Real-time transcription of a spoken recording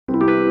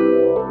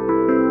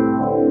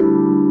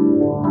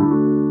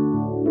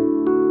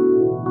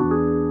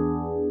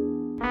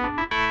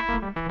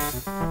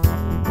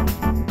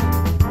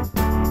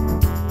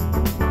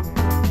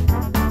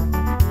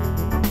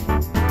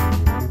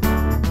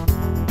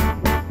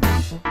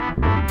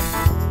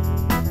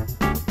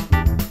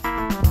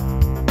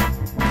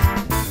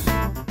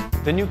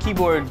The new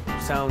keyboard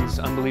sounds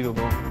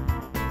unbelievable. I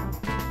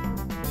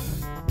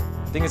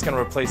think it's going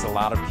to replace a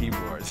lot of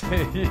keyboards.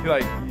 You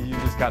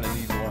just kind of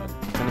need one.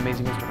 It's an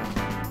amazing instrument.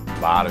 A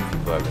lot of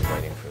people have been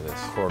waiting for this.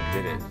 Korg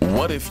did it.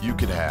 What if you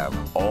could have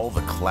all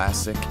the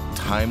classic,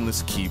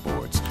 timeless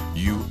keyboards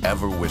you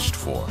ever wished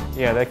for?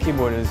 Yeah, that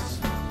keyboard is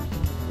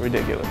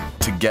ridiculous.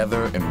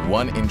 Together in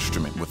one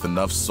instrument with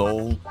enough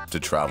soul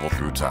to travel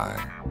through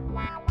time.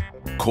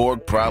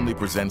 Korg proudly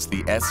presents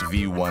the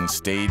SV-1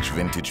 Stage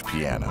Vintage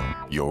Piano.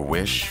 Your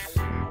wish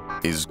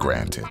is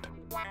granted.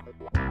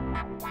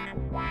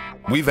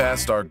 We've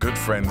asked our good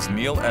friends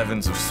Neil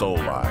Evans of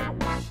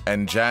Soulline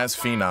and jazz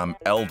phenom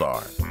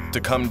Eldar to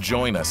come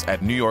join us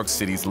at New York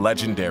City's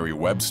legendary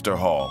Webster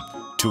Hall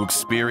to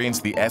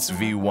experience the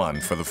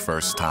SV-1 for the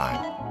first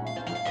time.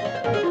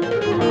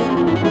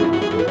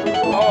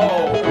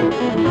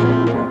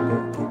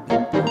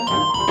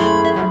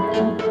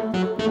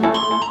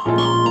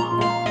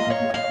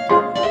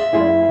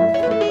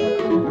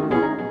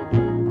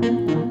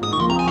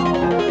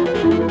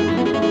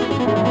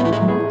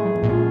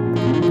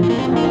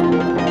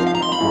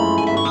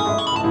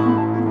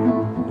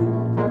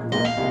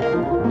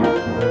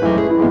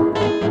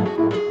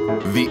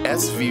 The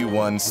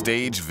SV-1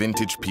 Stage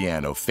Vintage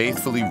Piano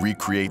faithfully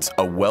recreates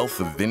a wealth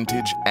of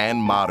vintage and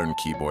modern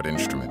keyboard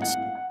instruments.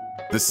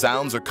 The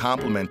sounds are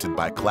complemented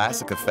by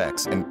classic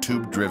effects and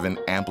tube-driven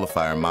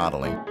amplifier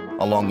modeling,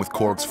 along with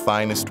Korg's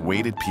finest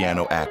weighted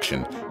piano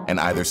action in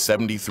either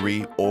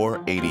 73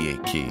 or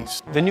 88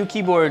 keys. The new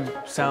keyboard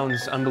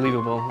sounds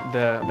unbelievable.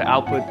 The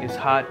output is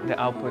hot, the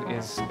output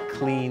is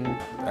clean.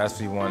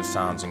 SV-1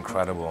 sounds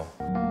incredible.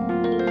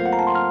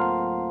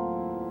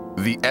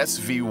 The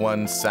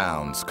SV-1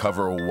 sounds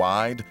cover a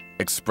wide,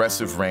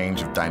 expressive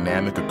range of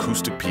dynamic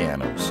acoustic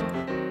pianos,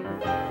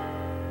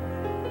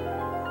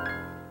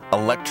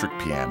 electric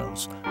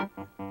pianos,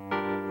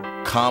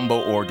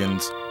 combo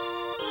organs,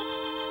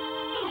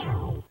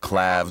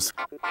 clavs,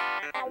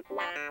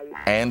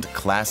 and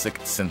classic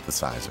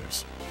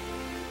synthesizers.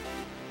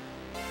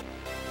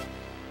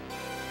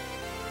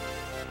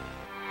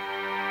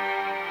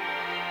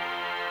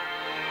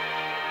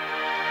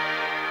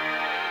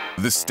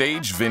 The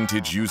Stage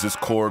Vintage uses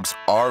Korg's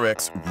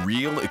RX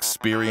Real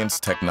Experience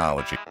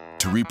technology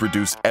to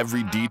reproduce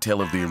every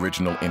detail of the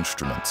original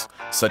instruments,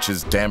 such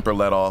as damper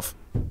let-off,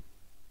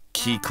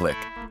 key click,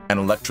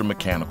 and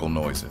electro-mechanical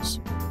noises.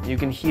 You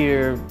can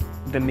hear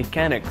the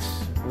mechanics,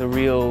 the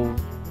real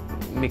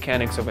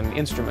mechanics of an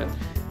instrument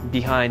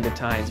behind the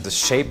tines. The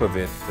shape of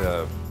it,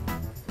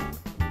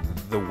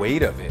 the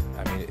weight of it,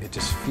 I mean, it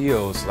just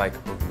feels like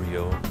a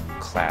real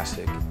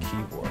classic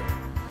keyboard.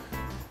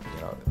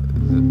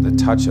 The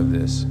touch of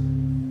this,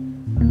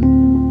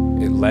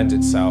 it lends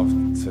itself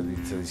to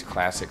these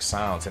classic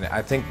sounds. And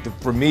I think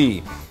for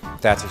me,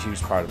 that's a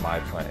huge part of my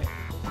playing.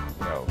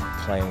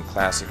 Playing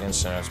classic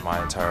instruments my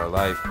entire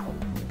life,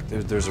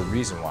 there's a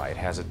reason why it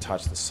has a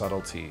touch, the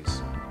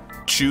subtleties.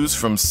 Choose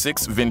from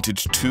 6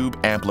 vintage tube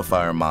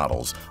amplifier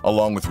models,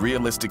 along with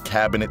realistic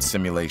cabinet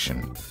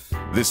simulation.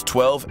 This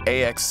 12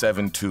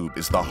 AX7 tube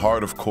is the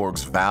heart of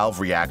Korg's valve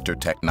reactor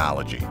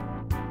technology.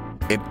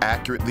 It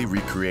accurately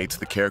recreates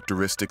the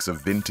characteristics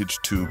of vintage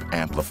tube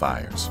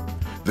amplifiers.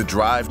 The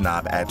drive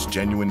knob adds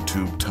genuine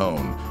tube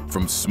tone,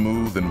 from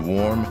smooth and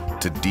warm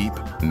to deep,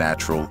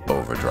 natural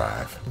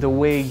overdrive. The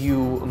way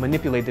you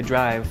manipulate the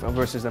drive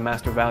versus the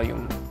master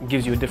volume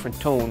gives you a different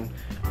tone,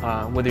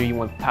 whether you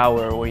want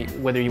power or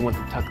whether you want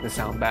to tuck the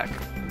sound back.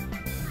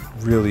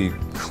 Really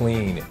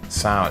clean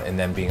sound, and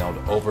then being able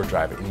to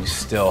overdrive it, and you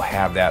still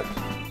have that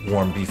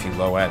warm, beefy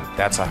low end.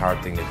 That's a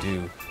hard thing to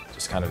do.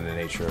 It's kind of the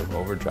nature of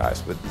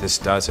overdrives, but this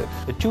does it.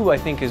 The tube, I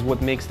think, is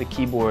what makes the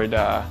keyboard,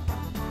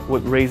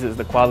 what raises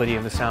the quality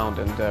of the sound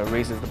and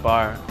raises the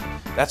bar.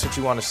 That's what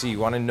you want to see. You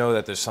want to know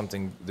that there's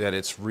something, that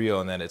it's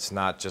real and that it's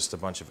not just a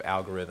bunch of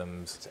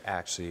algorithms. It's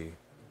actually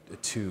the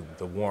tube,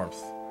 the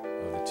warmth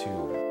of the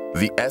tube.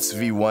 The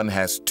SV-1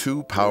 has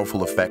 2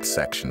 powerful effects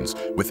sections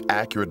with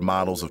accurate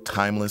models of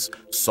timeless,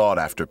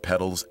 sought-after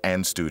pedals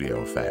and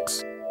studio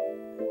effects.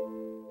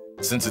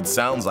 Since it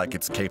sounds like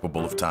it's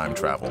capable of time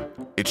travel,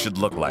 it should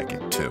look like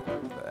it too.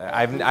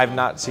 I've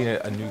not seen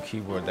a new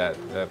keyboard that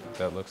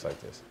looks like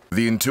this.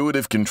 The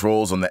intuitive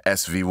controls on the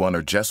SV-1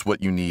 are just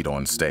what you need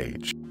on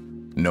stage.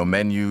 No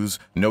menus,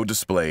 no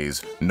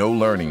displays, no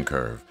learning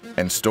curve,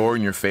 and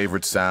storing your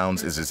favorite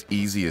sounds is as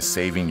easy as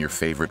saving your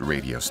favorite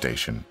radio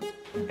station.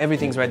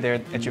 Everything's right there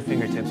at your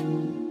fingertips.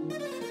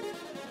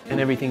 And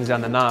everything's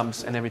on the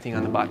knobs and everything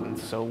on the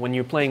buttons. So when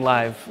you're playing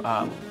live,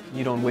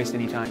 you don't waste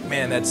any time.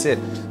 Man, that's it.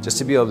 Just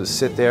to be able to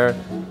sit there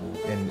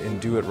and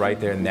do it right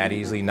there and that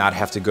easily, not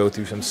have to go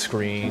through some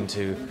screen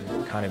to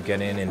kind of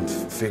get in and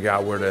figure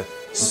out where to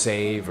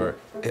save, or,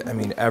 I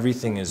mean,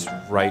 everything is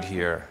right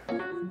here.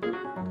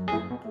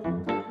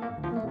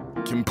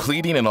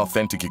 Completing an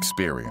authentic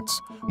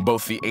experience,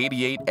 both the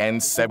 88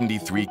 and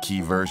 73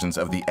 key versions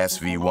of the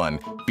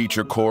SV-1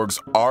 feature Korg's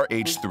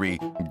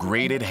RH3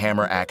 graded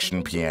hammer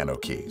action piano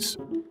keys.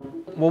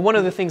 Well, one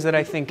of the things that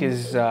I think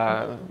is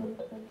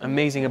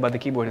amazing about the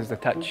keyboard is the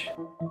touch.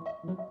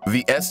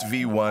 The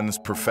SV-1's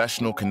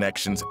professional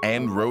connections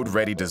and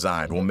road-ready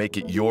design will make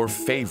it your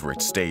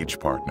favorite stage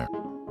partner.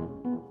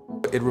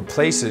 It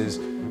replaces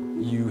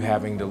you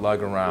having to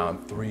lug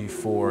around 3,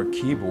 4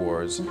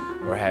 keyboards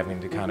or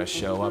having to kind of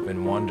show up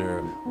and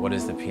wonder what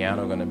is the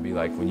piano going to be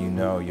like when you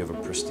know you have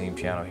a pristine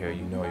piano here,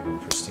 you know you have a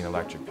pristine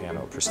electric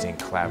piano, a pristine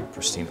clap,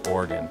 pristine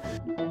organ.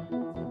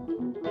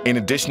 In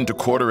addition to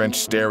quarter-inch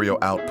stereo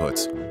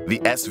outputs, the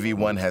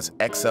SV-1 has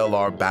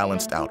XLR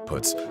balanced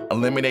outputs,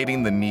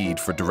 eliminating the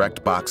need for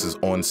direct boxes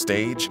on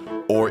stage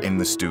or in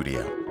the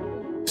studio.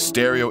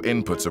 Stereo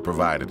inputs are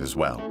provided as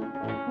well.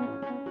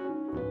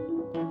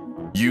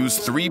 Use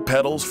 3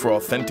 pedals for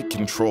authentic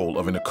control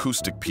of an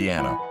acoustic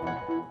piano,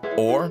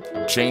 or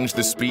change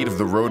the speed of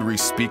the rotary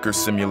speaker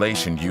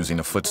simulation using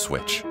a foot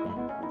switch.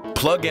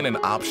 Plug in an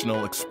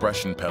optional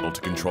expression pedal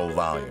to control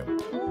volume,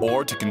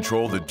 or to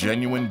control the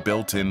genuine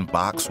built-in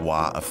box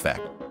wah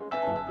effect.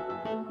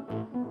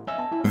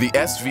 The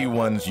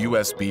SV-1's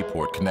USB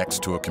port connects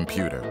to a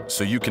computer,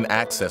 so you can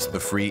access the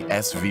free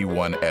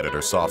SV-1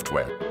 editor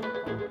software.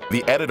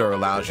 The editor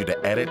allows you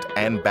to edit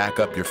and back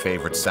up your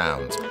favorite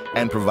sounds,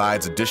 and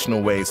provides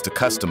additional ways to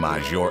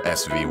customize your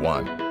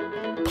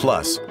SV-1.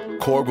 Plus,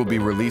 Korg will be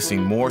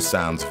releasing more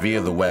sounds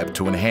via the web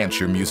to enhance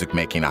your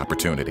music-making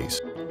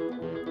opportunities.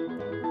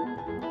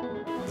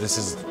 This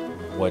is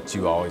what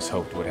you always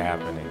hoped would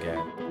happen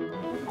again.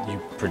 You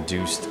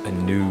produced a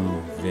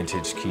new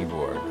vintage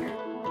keyboard.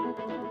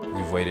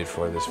 We've waited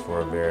for this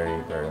for a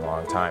very, very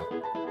long time.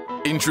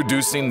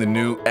 Introducing the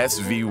new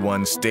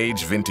SV-1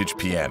 Stage Vintage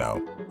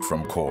Piano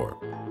from Korg.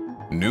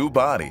 New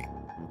body,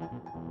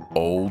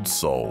 old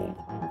soul.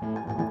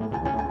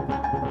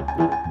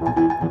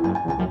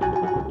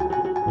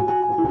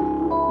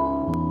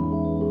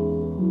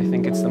 I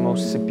think it's the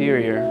most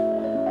superior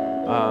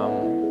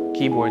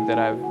keyboard that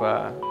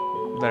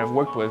I've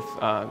worked with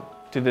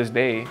to this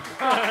day.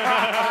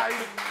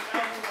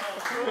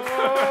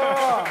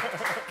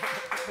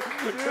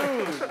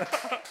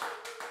 Dude.